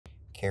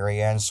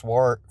Kariann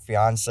Swart,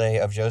 Fiancé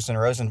of Joseph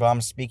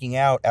Rosenbaum, speaking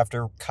out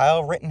after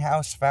Kyle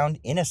Rittenhouse found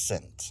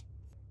innocent.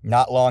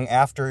 Not long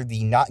after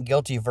the not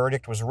guilty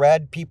verdict was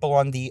read, people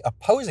on the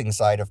opposing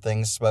side of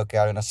things spoke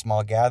out in a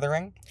small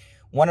gathering.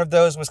 One of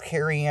those was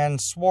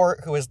Kariann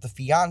Swart, who is the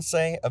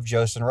fiancé of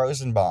Joseph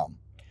Rosenbaum.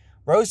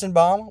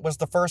 Rosenbaum was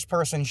the first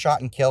person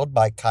shot and killed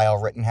by Kyle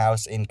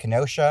Rittenhouse in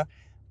Kenosha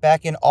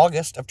back in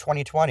August of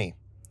 2020.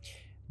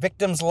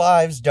 Victims'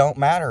 lives don't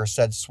matter,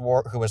 said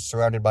Swart, who was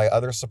surrounded by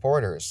other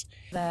supporters.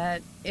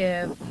 That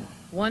if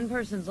one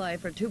person's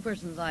life or two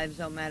persons' lives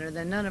don't matter,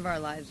 then none of our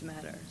lives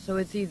matter. So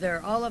it's either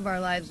all of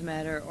our lives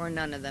matter or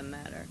none of them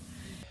matter.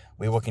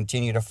 We will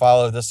continue to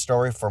follow this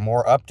story for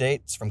more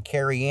updates from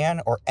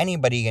Kariann or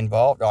anybody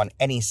involved on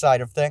any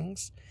side of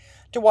things.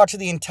 To watch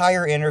the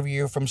entire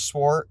interview from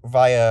Swart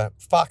via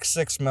Fox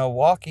 6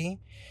 Milwaukee,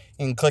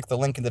 you can click the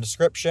link in the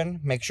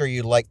description. Make sure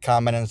you like,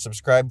 comment, and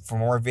subscribe for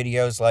more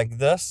videos like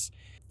this.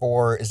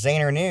 For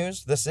Zahner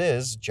News, this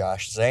is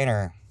Josh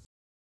Zahner.